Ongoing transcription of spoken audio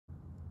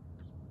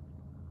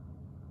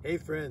Hey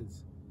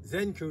friends,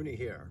 ZenKahuna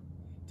here.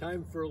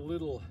 Time for a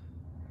little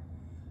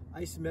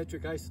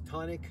isometric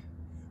isotonic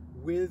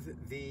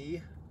with the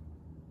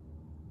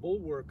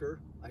Bullworker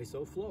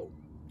Iso-Flo.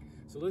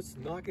 So let's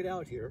knock it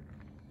out here.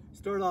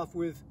 Start off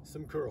with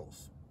some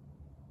curls.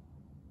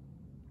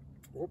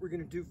 What we're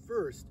going to do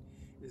first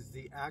is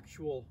the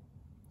actual,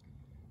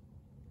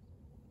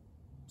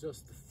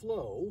 just the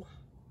flow.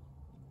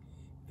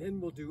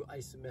 Then we'll do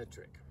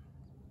isometric.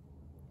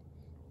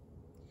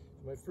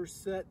 So my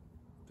first set,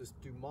 just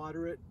do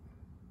moderate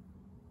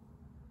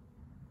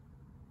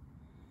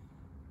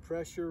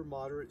pressure,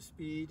 moderate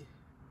speed.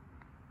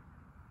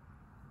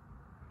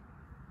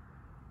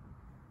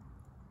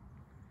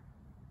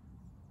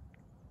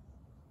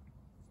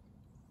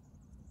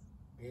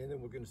 And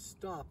then we're going to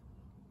stop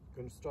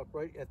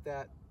right at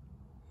that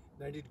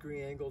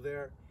 90-degree angle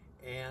there,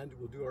 and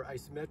we'll do our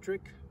isometric.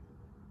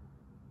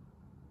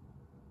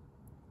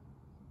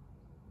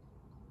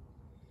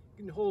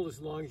 You can hold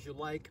as long as you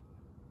like.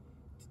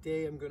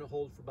 Today I'm going to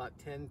hold for about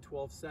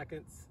 10-12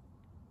 seconds.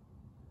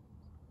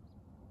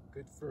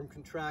 Good firm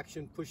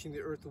contraction, pushing the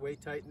earth away,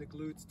 tighten the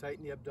glutes,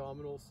 tighten the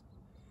abdominals,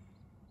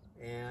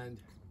 and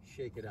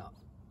shake it out.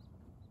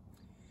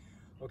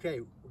 Okay,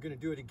 we're going to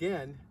do it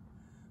again.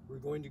 We're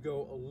going to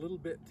go a little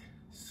bit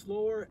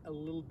slower, a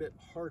little bit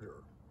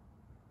harder.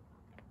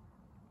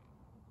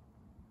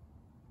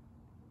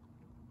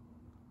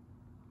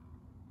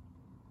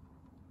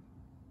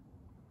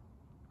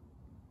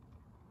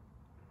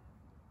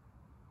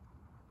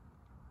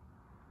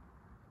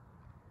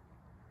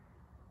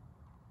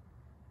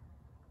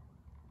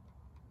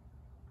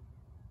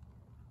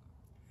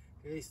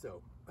 Okay,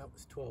 so that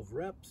was 12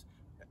 reps.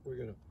 We're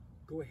gonna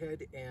go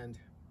ahead and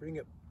bring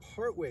it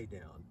part way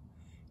down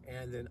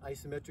and then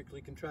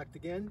isometrically contract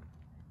again.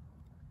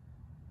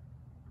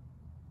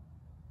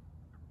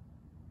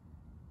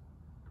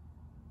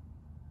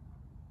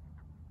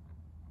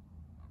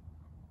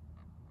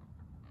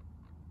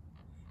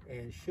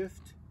 And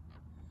shift,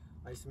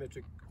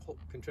 isometric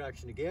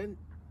contraction again.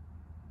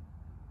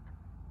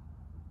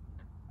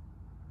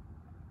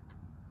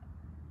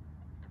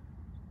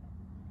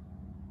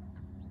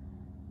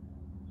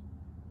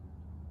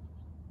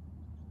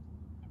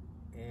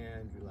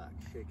 And relax,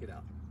 shake it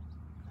out.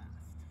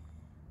 Fast.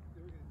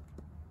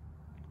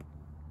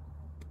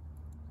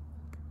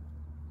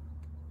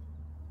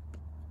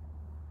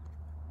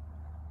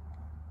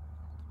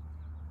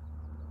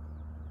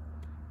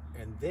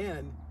 And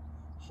then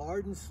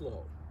hard and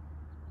slow.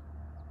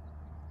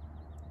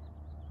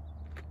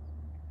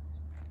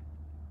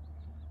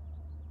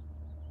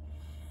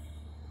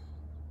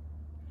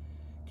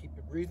 Keep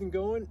your breathing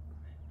going.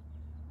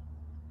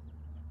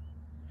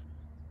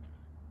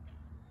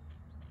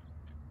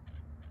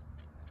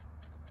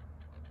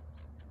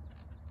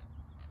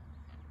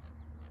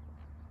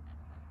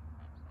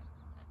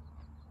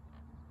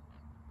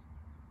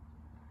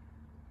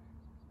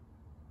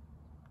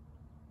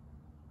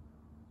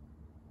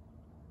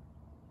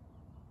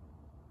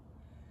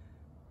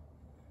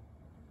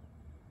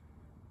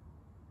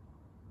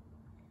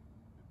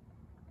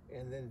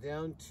 And then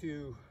down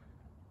to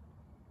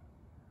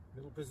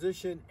middle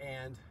position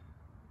and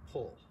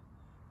pull.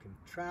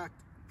 Contract,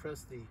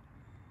 press the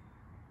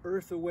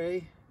earth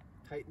away,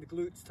 tighten the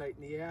glutes,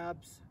 tighten the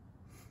abs.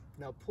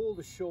 Now pull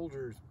the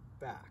shoulders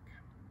back.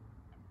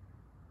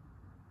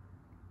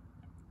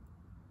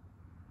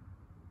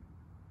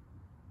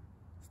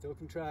 Still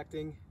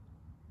contracting,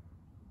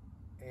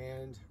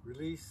 and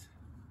release,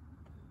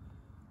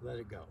 let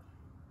it go.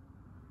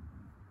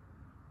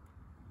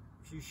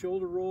 A few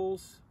shoulder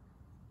rolls.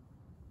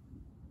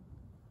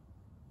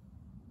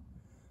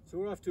 So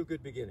we're off to a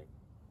good beginning.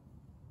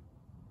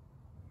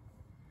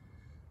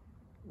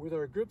 With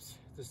our grips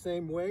the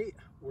same way,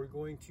 we're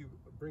going to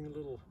bring a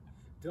little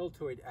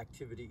deltoid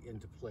activity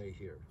into play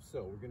here.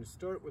 So we're going to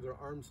start with our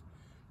arms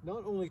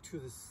not only to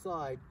the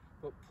side,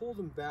 but pull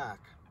them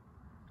back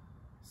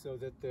so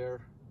that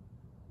they're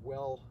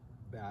well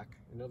back.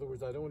 In other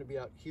words, I don't want to be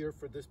out here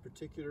for this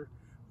particular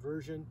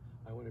version.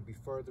 I want to be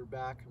farther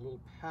back, a little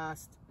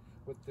past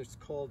what is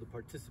called the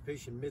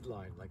participation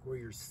midline, like where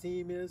your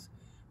seam is.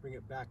 Bring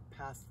it back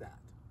past that.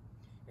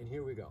 And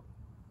here we go.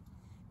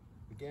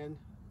 Again,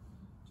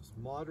 just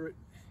moderate.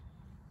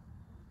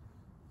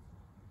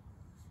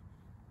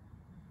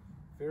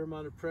 Fair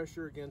amount of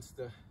pressure against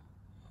the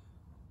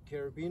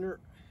carabiner.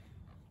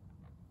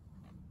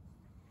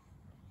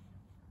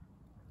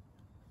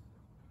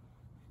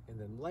 And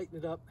then lighten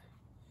it up.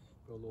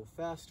 Go a little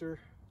faster.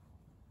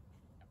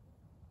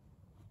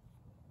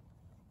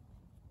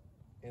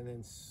 And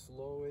then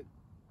slow it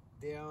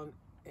down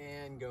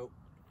and go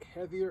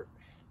heavier.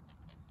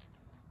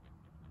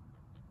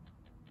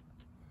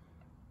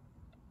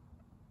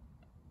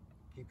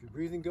 Keep your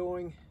breathing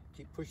going,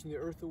 keep pushing the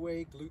earth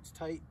away, glutes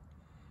tight,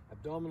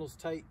 abdominals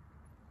tight,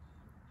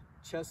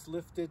 chest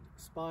lifted,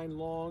 spine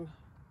long,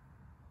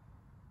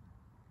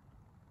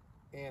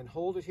 and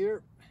hold it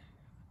here,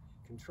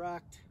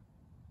 contract,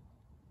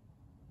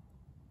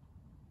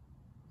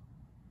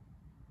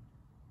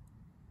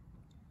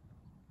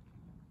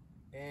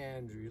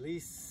 and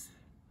release,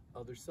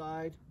 other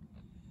side,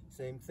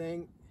 same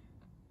thing.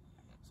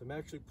 So I'm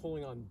actually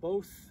pulling on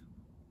both.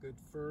 Good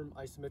firm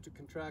isometric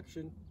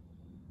contraction.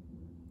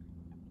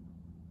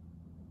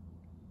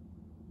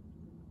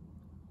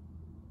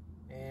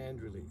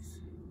 And release.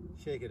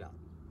 Shake it out.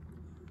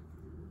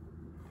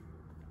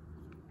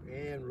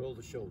 And roll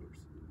the shoulders.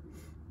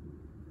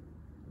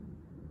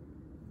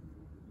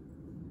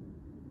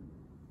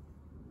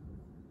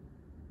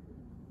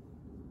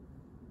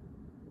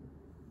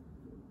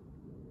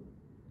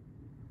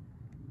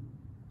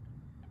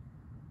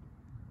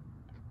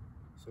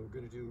 So we're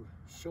going to do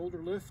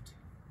shoulder lift.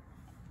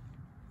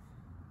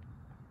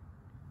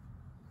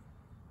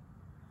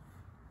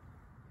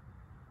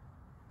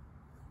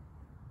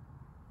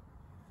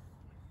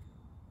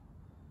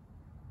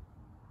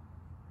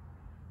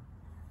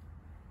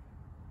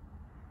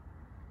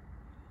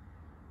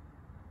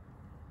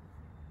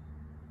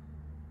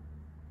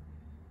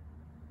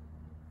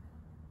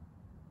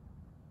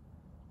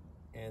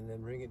 And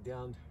then bring it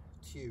down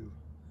to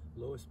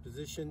lowest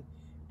position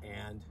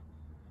and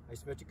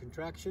isometric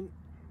contraction.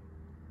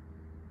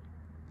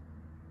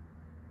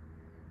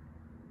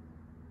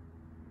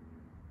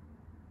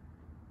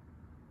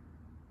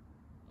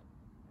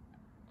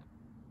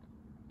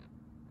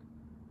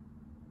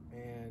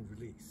 And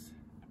release.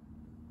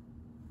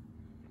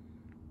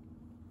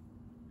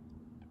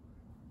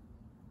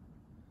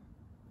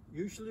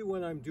 Usually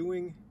when I'm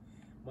doing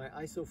my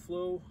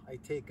Iso-Flo, I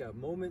take a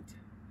moment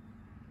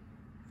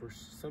for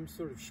some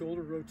sort of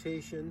shoulder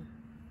rotation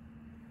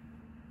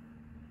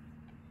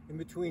in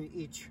between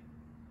each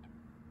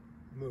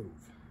move.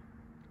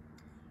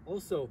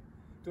 Also,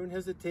 don't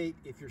hesitate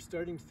if you're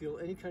starting to feel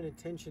any kind of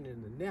tension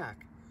in the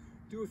neck,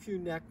 do a few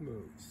neck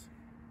moves.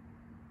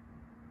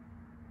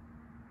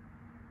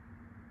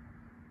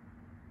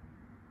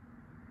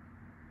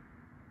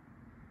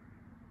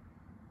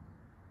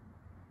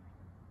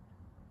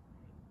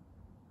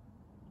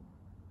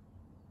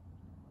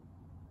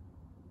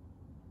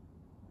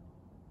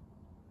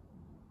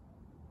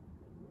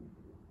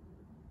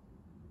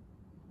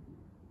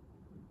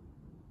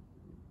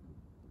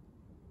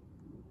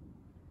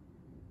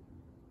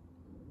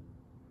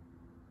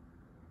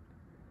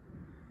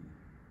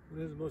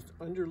 One of the most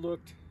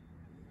underlooked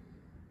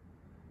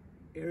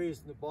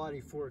areas in the body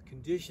for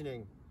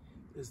conditioning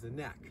is the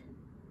neck.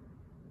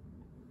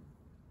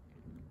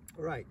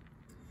 All right,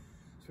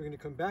 so we're going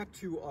to come back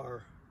to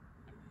our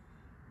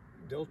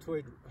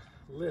deltoid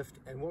lift,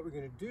 and what we're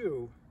going to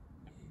do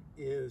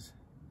is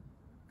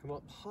come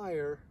up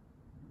higher,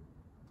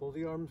 pull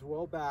the arms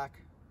well back,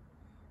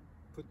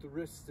 put the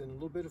wrists in a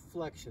little bit of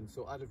flexion,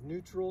 so out of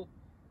neutral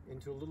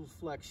into a little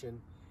flexion,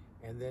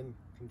 and then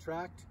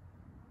contract.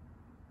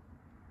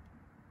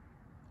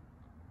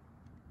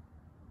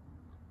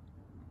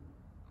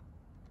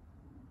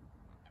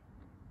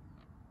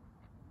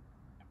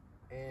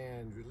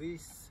 And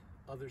release,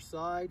 other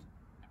side,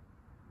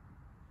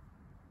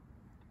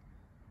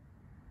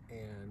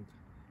 and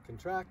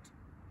contract.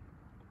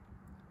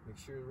 Make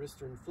sure your wrists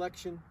are in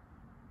flexion.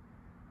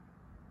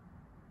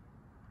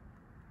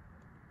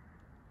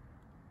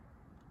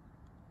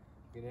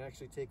 You can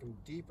actually take them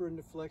deeper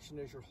into flexion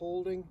as you're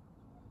holding,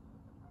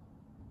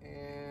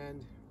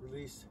 and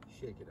release,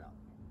 shake it out.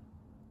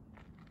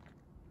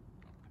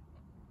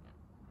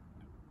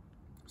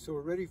 So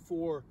we're ready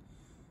for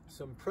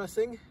some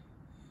pressing.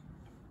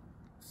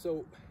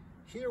 So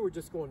here we're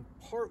just going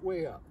part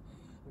way up.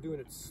 I'm doing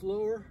it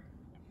slower,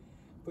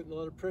 putting a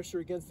lot of pressure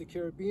against the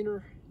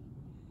carabiner.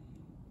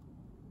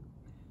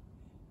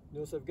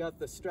 Notice I've got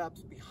the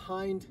straps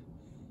behind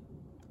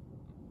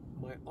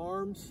my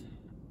arms.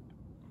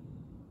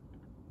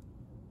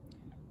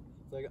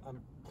 It's like I'm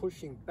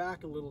pushing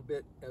back a little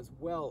bit as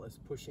well as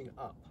pushing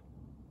up.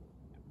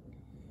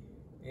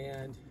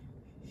 And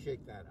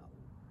shake that out.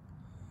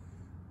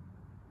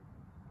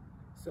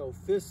 So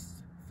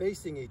fists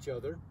facing each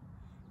other.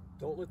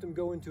 Don't let them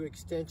go into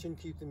extension.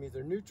 Keep them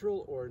either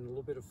neutral or in a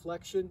little bit of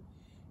flexion.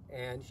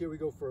 And here we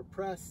go for a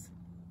press.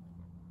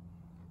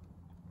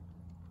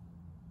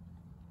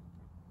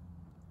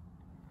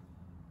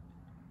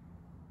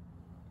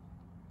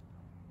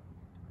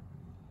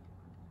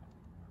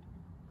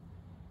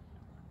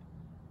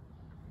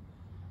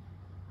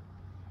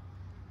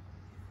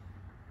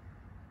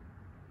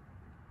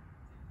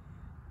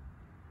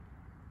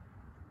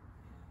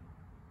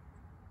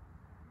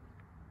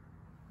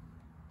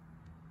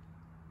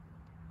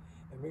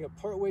 And bring it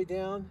part way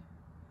down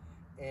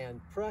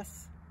and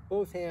press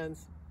both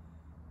hands,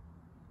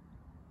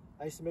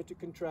 isometric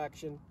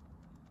contraction,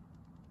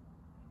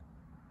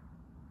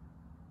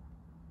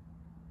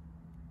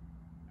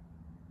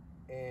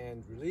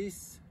 and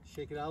release,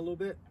 shake it out a little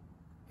bit.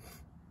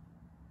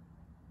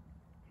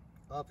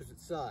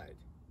 Opposite side.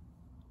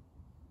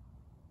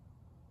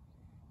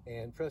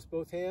 And press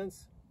both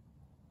hands.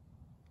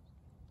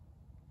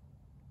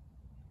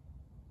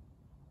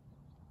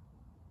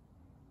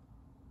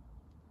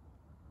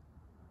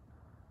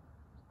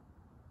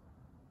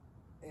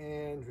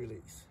 And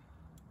release.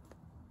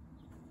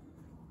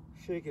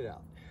 Shake it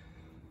out.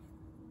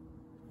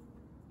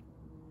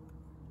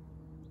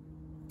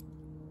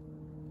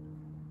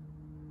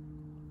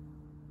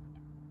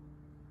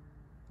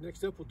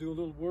 Next up, we'll do a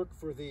little work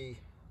for the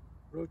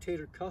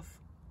rotator cuff.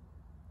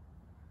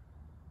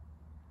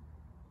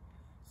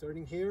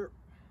 Starting here,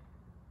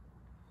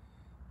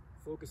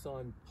 focus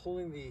on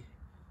pulling the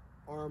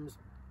arms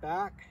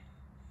back,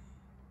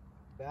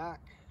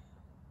 back.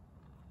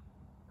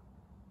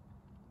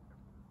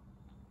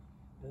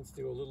 Let's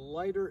do a little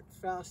lighter,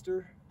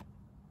 faster.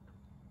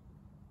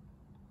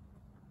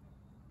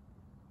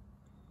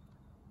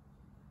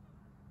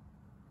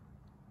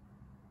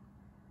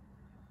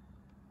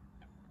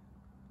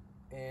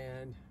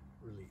 And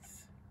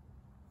release.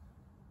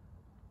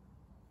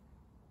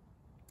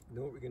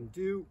 Then what we're going to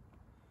do,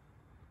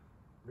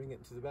 bring it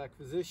into the back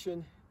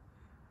position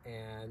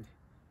and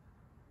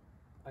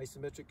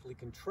isometrically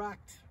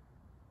contract.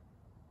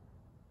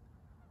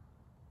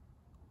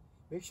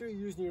 Make sure you're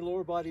using your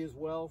lower body as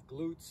well,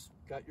 glutes,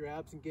 got your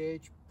abs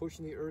engaged,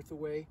 pushing the earth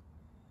away,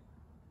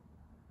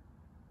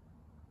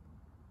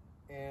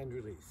 and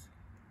release.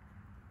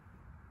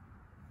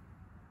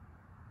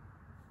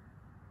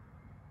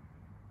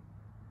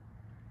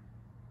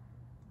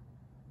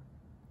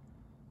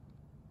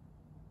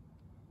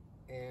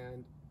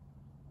 And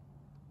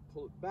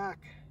pull it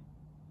back.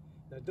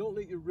 Now don't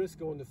let your wrist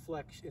go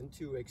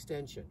into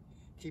extension.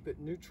 Keep it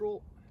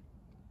neutral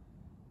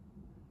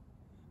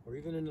or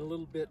even in a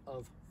little bit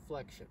of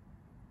flexion,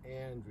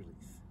 and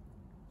release.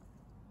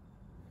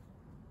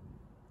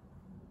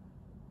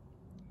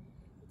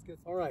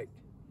 All right,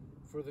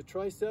 for the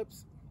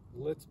triceps,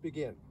 let's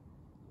begin.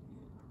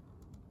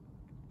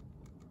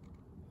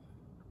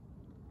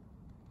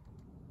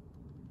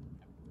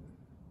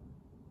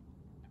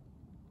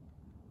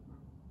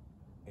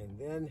 And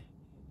then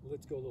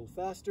let's go a little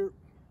faster.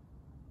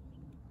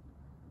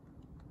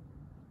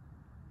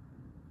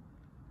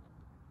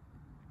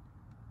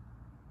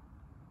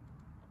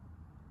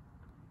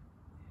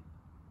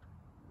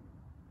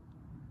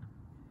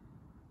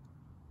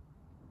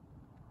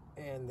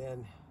 And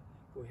then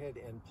go ahead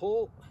and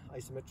pull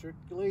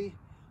isometrically,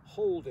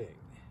 holding.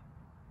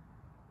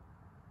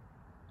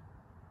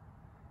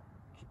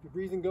 Keep your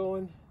breathing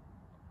going.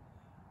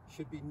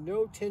 Should be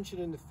no tension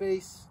in the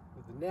face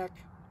with the neck.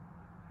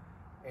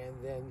 And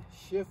then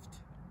shift,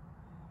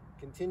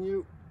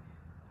 continue.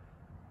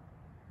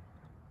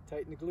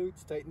 Tighten the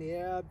glutes, tighten the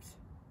abs.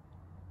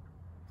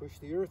 Push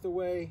the earth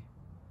away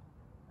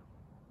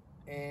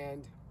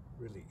and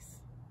release.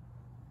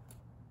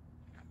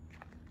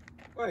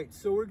 All right,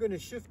 so we're going to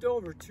shift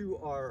over to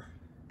our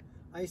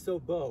iso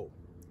bow.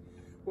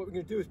 What we're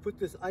going to do is put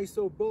this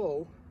iso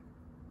bow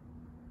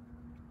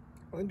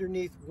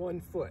underneath one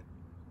foot.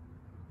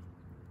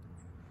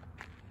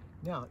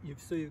 Now,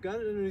 you've got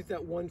it underneath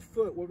that 1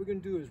 foot. What we're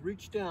going to do is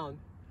reach down,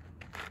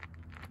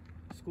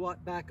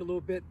 squat back a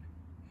little bit,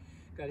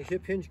 got a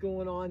hip hinge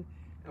going on,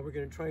 and we're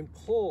going to try and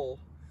pull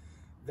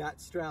that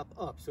strap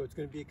up. So it's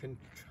going to be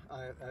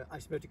a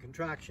isometric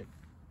contraction.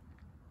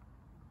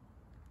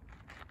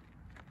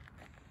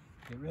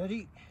 Get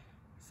ready,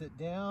 sit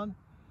down,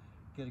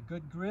 get a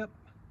good grip.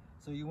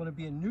 So you want to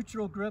be in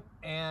neutral grip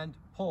and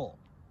pull.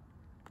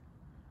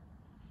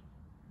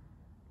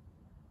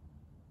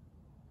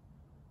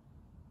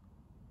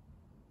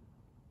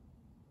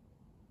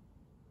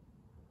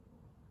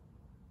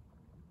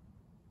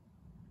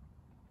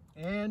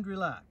 And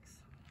relax.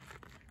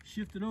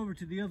 Shift it over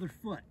to the other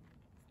foot.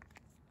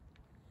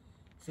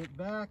 Sit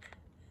back,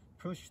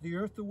 push the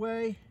earth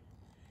away,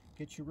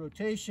 get your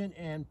rotation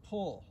and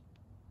pull.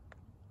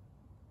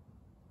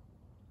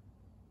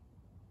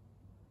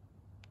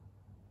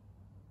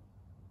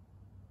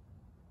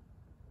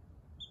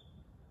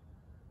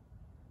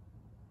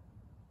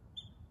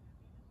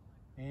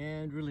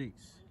 And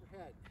release.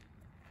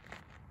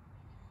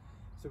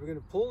 So we're going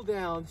to pull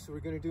down, so we're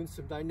going to do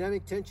some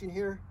dynamic tension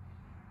here.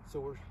 So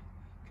we're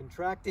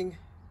contracting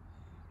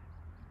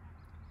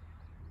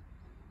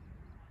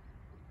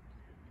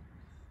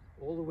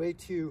all the way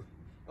to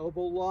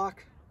elbow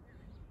lock,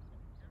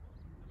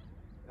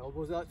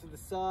 elbows out to the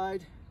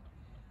side,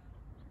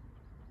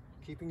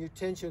 keeping your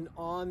tension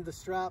on the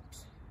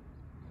straps.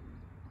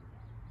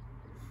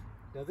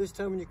 Now this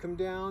time when you come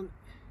down,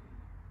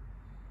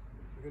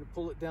 you're going to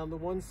pull it down to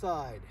one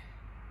side,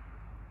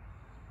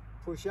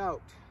 push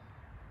out,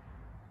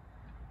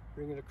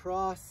 bring it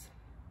across,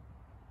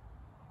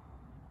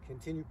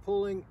 continue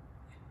pulling,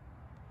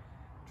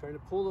 trying to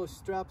pull those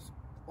straps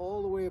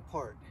all the way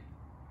apart.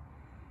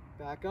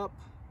 Back up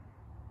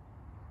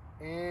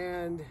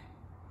and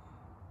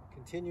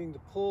continuing to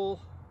pull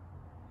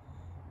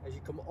as you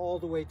come all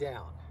the way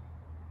down.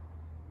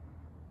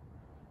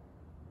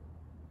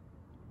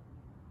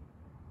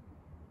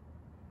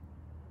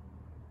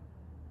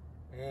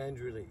 And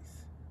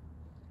release.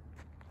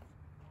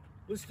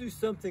 Let's do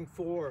something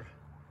for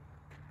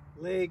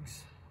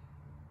legs.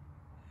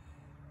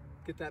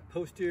 Get that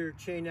posterior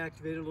chain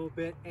activated a little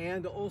bit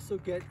and also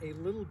get a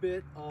little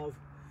bit of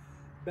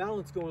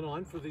balance going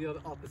on for the other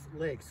opposite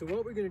leg. So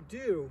what we're going to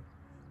do,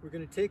 we're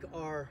going to take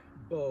our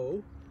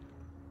bow,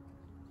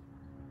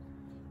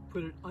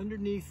 put it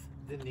underneath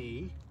the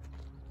knee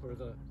or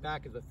the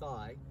back of the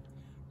thigh,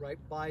 right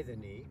by the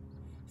knee,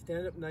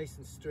 Stand up nice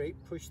and straight,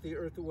 push the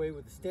earth away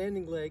with the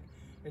standing leg,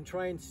 and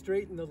try and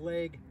straighten the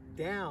leg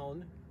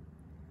down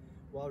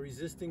while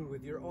resisting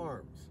with your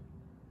arms.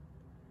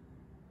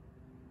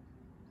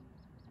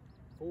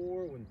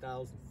 4,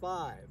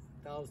 1005,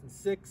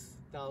 1006,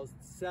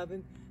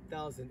 1007,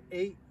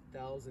 1008,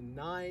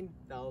 1009,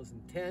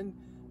 1010,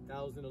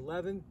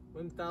 1011,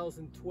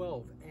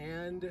 1012,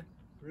 and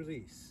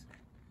release.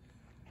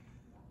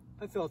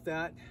 I felt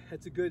that.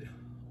 That's a good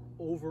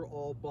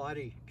overall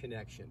body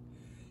connection.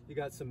 You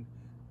got some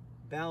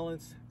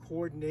balance,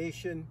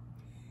 coordination.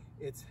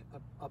 It's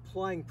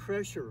applying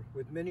pressure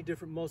with many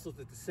different muscles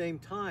at the same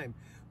time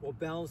while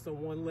balanced on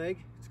one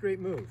leg. It's a great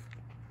move.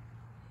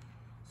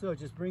 So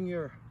just bring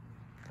your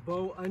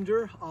bow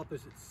under,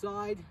 opposite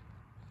side,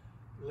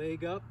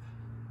 leg up.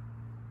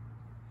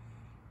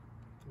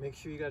 Make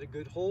sure you got a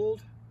good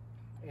hold,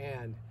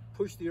 and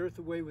push the earth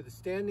away with the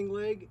standing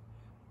leg.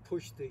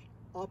 Push the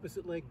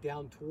opposite leg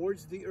down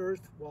towards the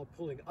earth while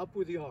pulling up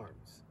with the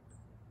arms.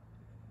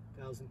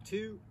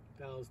 1002,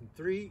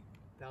 1003,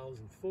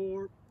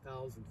 1004,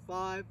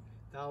 1005,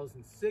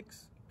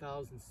 1006,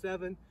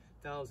 1007,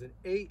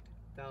 1008,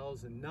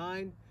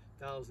 1009,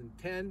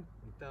 1010,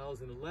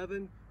 1011,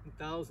 and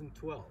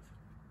 1012.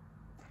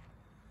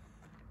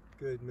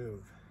 Good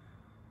move.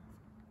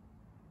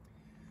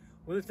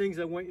 One of the things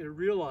I want you to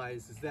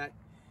realize is that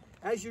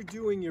as you're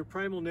doing your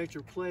primal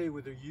nature play,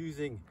 whether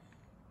using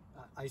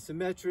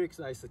isometrics,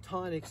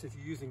 isotonics, if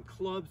you're using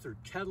clubs or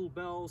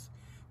kettlebells,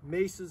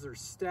 maces or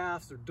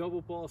staffs or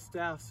double ball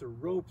staffs or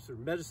ropes or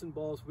medicine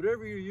balls,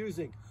 whatever you're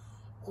using,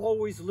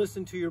 always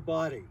listen to your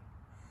body.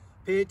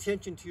 Pay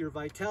attention to your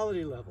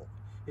vitality level.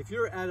 If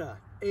you're at a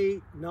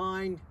 8,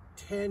 9,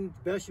 10,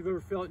 best you've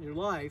ever felt in your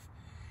life,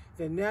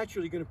 then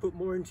naturally you're going to put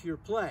more into your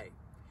play.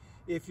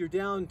 If you're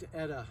down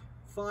at a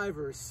 5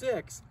 or a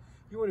 6,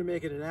 you want to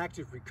make it an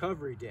active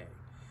recovery day.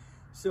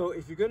 So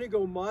if you're going to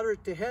go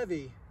moderate to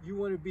heavy, you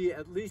want to be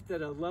at least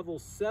at a level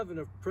 7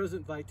 of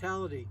present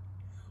vitality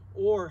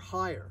or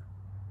higher.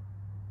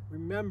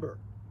 Remember,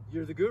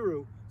 you're the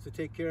guru, so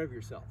take care of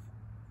yourself.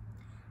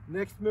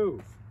 Next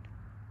move.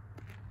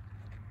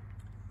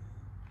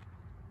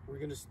 We're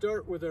going to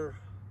start with our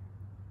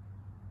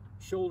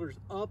shoulders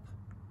up,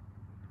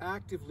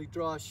 actively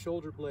draw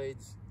shoulder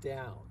blades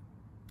down.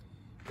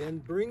 Then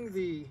bring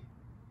the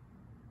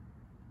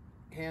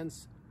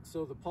hands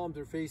so the palms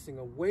are facing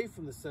away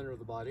from the center of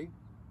the body,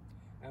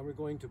 and we're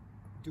going to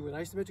do an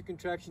isometric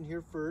contraction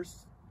here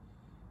first.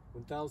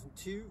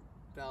 1002,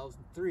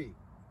 1003,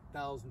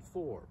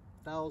 1004,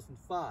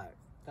 1005,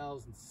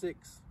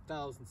 1006,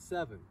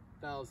 1007,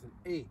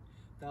 1008,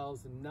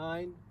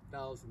 1009,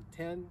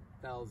 1010,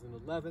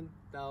 1011,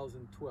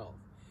 1012.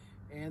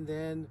 And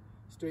then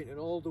straighten it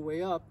all the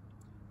way up,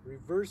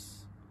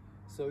 reverse,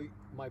 so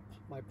my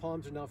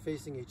palms are now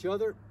facing each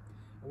other.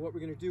 And what we're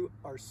going to do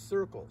are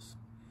circles.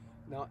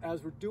 Now,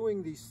 as we're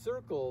doing these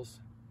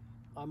circles,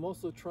 I'm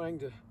also trying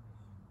to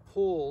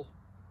pull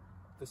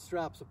the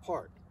straps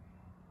apart.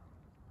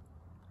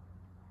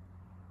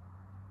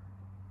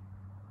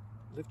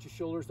 Lift your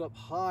shoulders up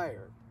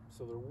higher,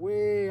 so they're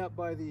way up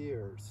by the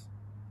ears.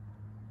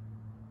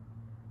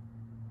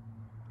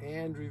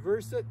 And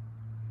reverse it.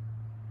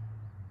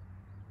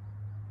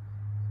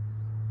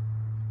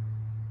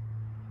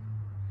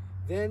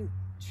 Then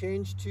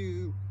change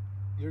to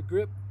your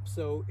grip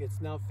so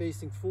it's now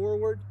facing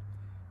forward,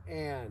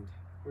 and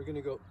we're going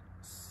to go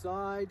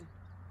side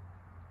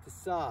to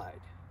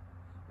side.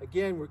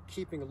 Again, we're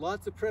keeping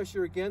lots of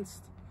pressure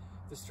against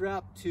the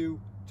strap to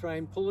try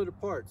and pull it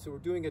apart. So we're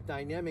doing a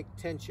dynamic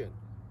tension.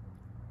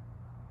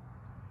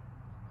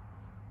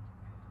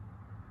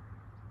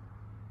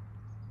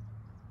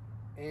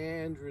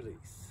 And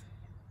release.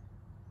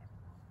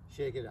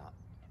 Shake it out.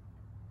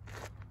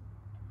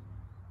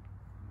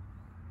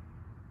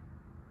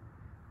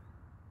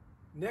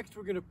 Next,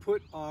 we're going to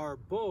put our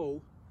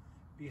bow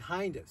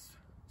behind us.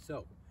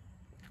 So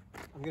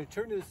I'm going to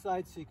turn to the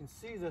side so you can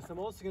see this. I'm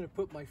also going to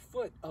put my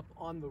foot up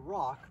on the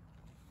rock.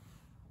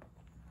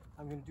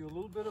 I'm going to do a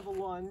little bit of a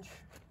lunge.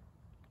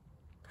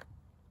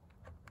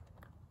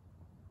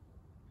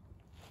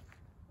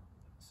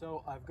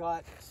 So I've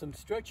got some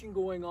stretching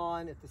going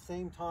on at the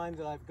same time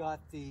that I've got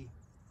the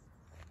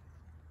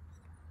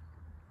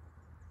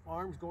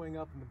arms going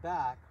up in the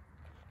back.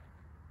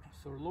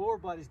 So lower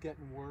body's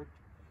getting worked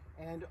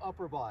and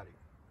upper body.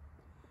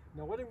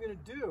 Now what I'm going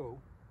to do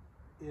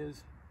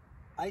is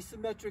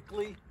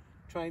isometrically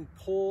try and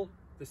pull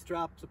the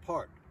straps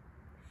apart.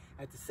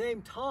 At the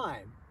same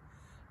time,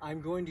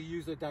 I'm going to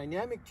use a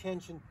dynamic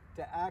tension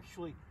to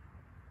actually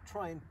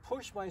try and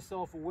push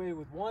myself away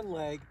with one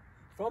leg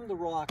from the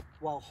rock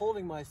while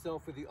holding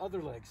myself with the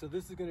other leg. So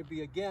this is going to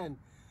be, again,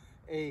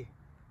 a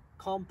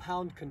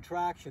compound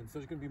contraction. So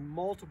there's going to be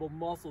multiple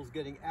muscles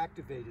getting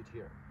activated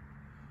here.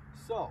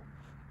 So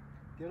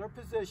get our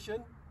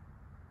position.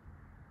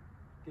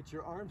 Get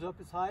your arms up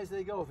as high as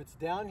they go. If it's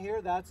down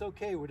here, that's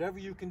okay, whatever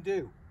you can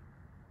do.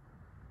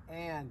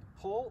 And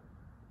pull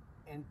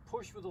and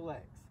push with the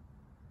legs.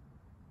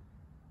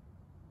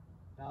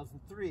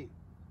 1003,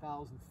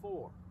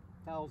 1004,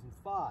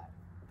 1005,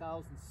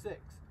 1006,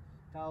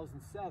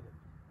 1007,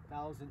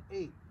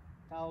 1008,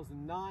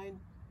 1009,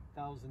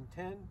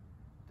 1010,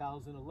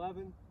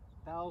 1011,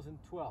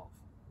 1012.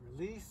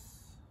 Release.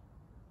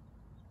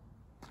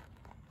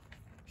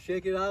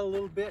 Shake it out a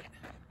little bit.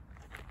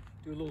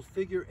 Do a little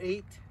figure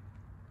 8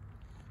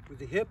 with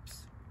the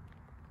hips.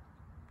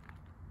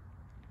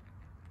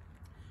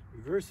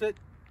 Reverse it.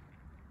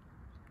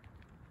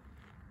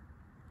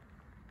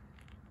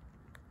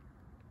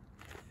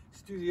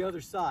 Let's do the other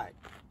side.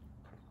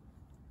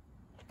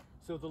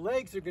 So the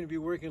legs are going to be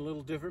working a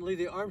little differently.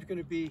 The arms are going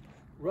to be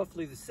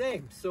roughly the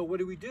same. So what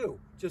do?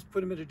 Just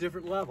put them at a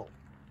different level.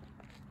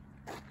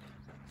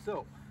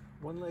 So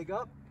one leg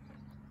up.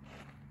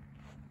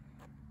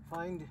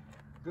 Find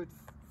good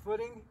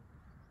footing.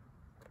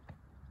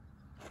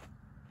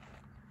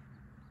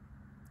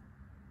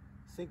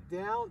 Sink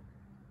down.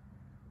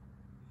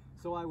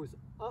 So I was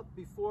up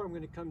before, I'm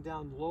going to come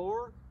down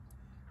lower.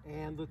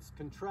 And let's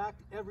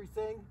contract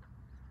everything.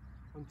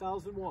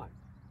 1001,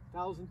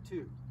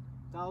 1002,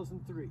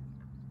 1003,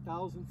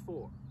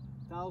 1004,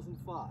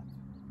 1005,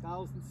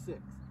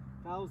 1006,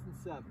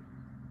 1007,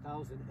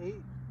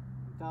 1008,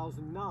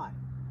 1009,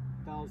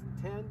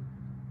 1010,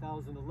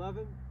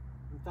 1011,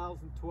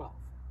 1012.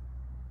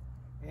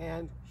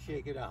 And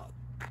shake it out.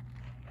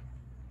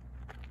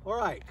 All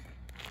right.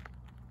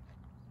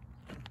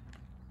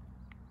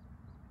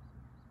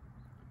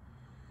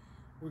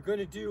 We're going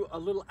to do a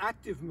little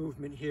active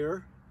movement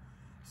here.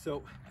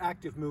 So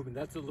active movement,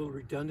 that's a little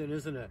redundant,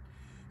 isn't it?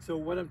 So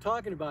what I'm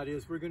talking about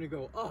is we're going to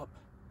go up,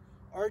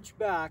 arch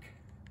back,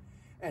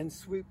 and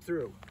sweep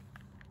through.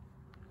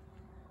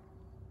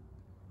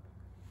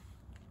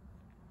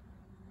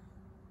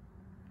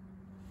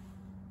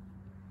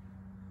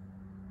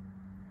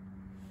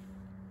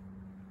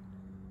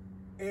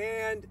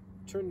 And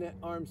turn the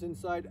arms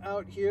inside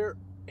out here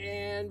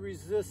and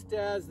resist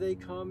as they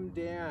come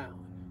down.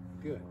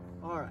 Good.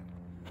 All right.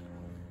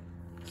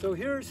 So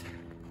here's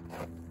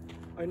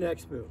our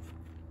next move.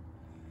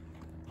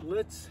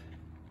 Let's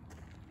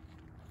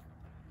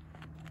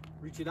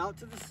reach it out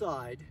to the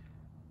side.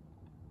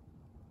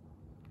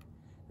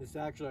 This is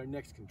actually our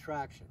next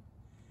contraction.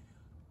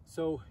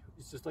 So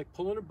it's just like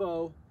pulling a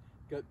bow.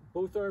 Got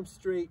both arms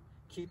straight.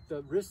 Keep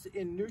the wrists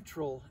in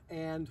neutral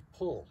and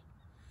pull.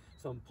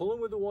 So I'm pulling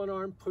with the one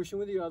arm, pushing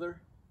with the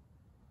other.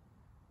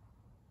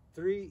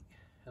 3,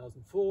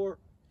 1004,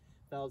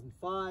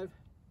 1005,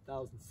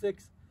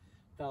 1006,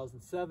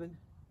 1007,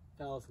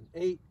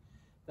 1008,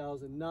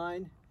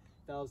 1009,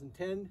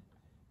 1010,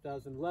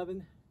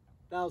 1011,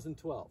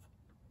 1012.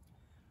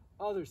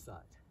 Other side.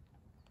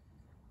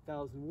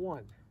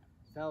 1001,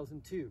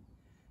 1002,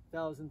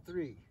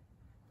 1003,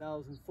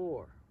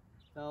 1004,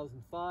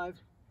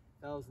 1005,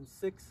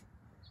 1006,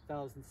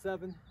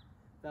 1007,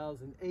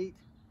 1008,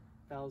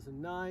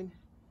 1009,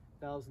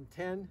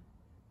 1010,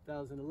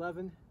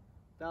 1011,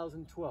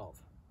 1012.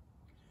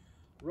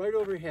 Right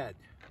overhead.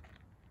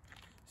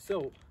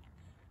 So,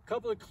 a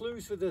couple of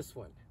clues for this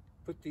one.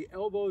 Put the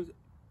elbows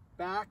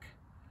back,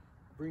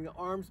 bring the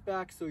arms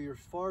back so you're as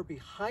far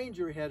behind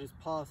your head as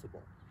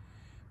possible.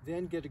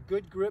 Then get a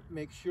good grip,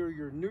 make sure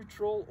you're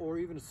neutral or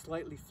even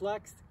slightly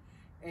flexed,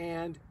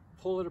 and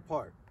pull it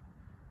apart.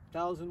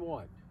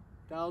 1001,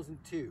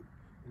 1002,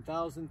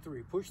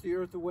 1003. Push the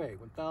earth away.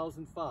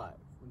 1005.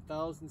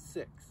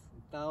 1006,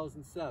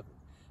 1007,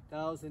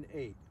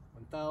 1008,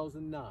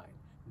 1009,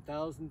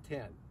 1010,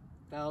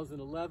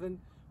 1011,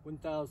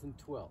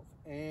 1012,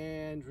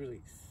 and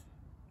release.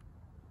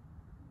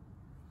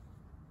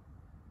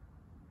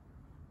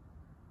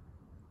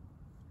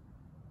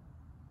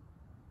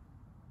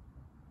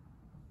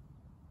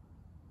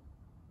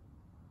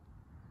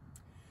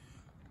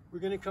 We're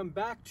going to come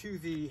back to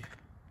the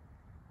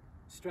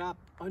strap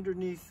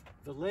underneath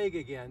the leg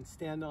again,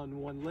 stand on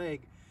one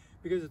leg,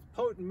 because it's a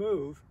potent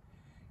move,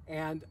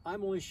 and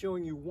I'm only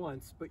showing you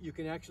once, but you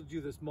can actually do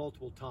this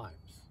multiple times.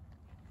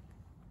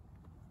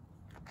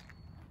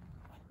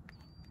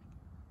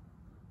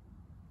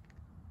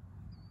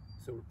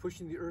 So we're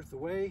pushing the earth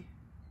away.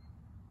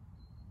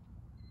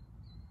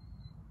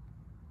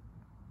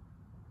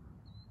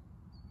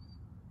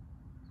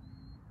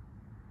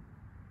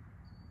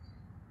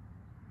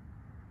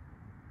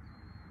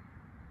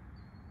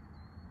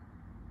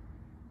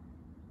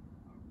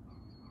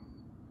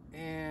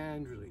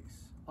 And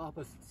release.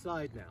 Opposite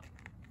side now.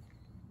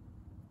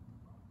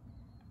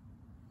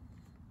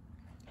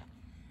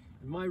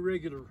 In my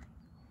regular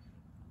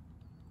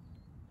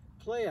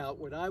play out,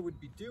 what I would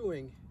be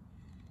doing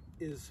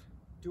is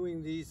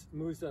doing these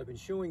moves that I've been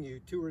showing you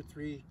 2 or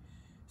 3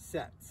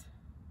 sets.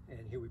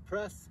 And here we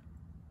press.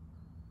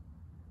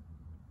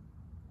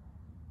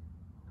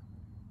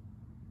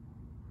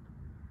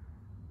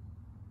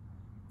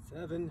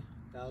 Seven,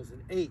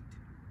 1008,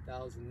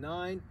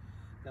 1009,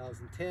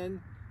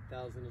 1010,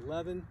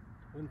 1011,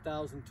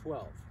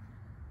 1012.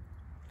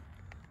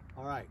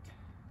 All right.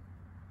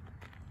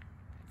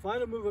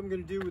 Final move I'm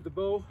going to do with the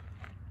bow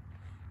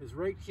is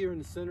right here in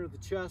the center of the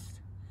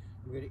chest.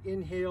 I'm going to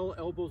inhale,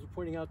 elbows are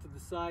pointing out to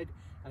the side.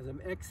 As I'm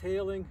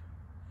exhaling,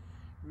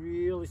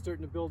 Really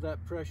starting to build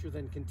that pressure,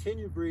 then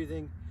continue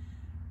breathing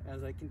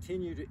as I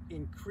continue to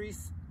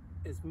increase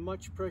as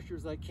much pressure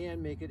as I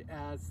can, make it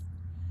as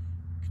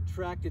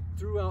contracted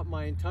throughout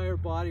my entire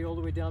body, all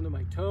the way down to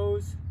my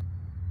toes,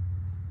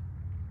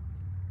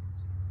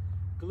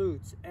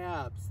 glutes,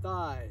 abs,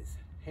 thighs,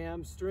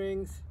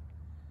 hamstrings,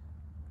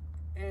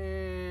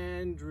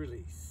 and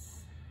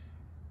release.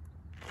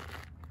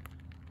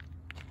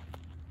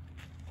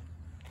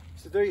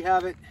 So there you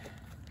have it.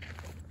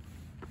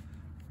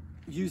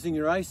 Using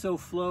your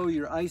Iso-Flo,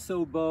 your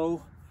Iso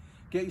bow,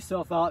 get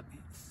yourself out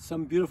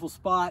some beautiful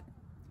spot.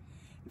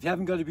 If you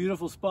haven't got a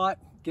beautiful spot,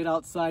 get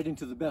outside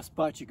into the best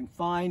spot you can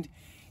find.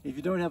 If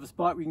you don't have a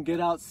spot where you can get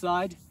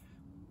outside,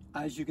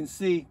 as you can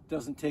see,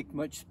 doesn't take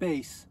much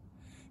space.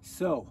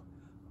 So,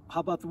 how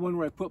about the one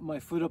where I put my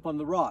foot up on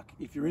the rock?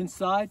 If you're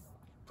inside,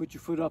 put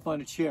your foot up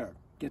on a chair.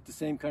 Get the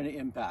same kind of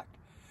impact.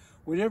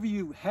 Whatever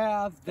you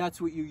have,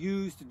 that's what you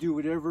use to do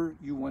whatever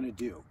you want to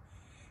do.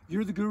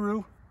 You're the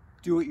guru,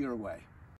 do it your way.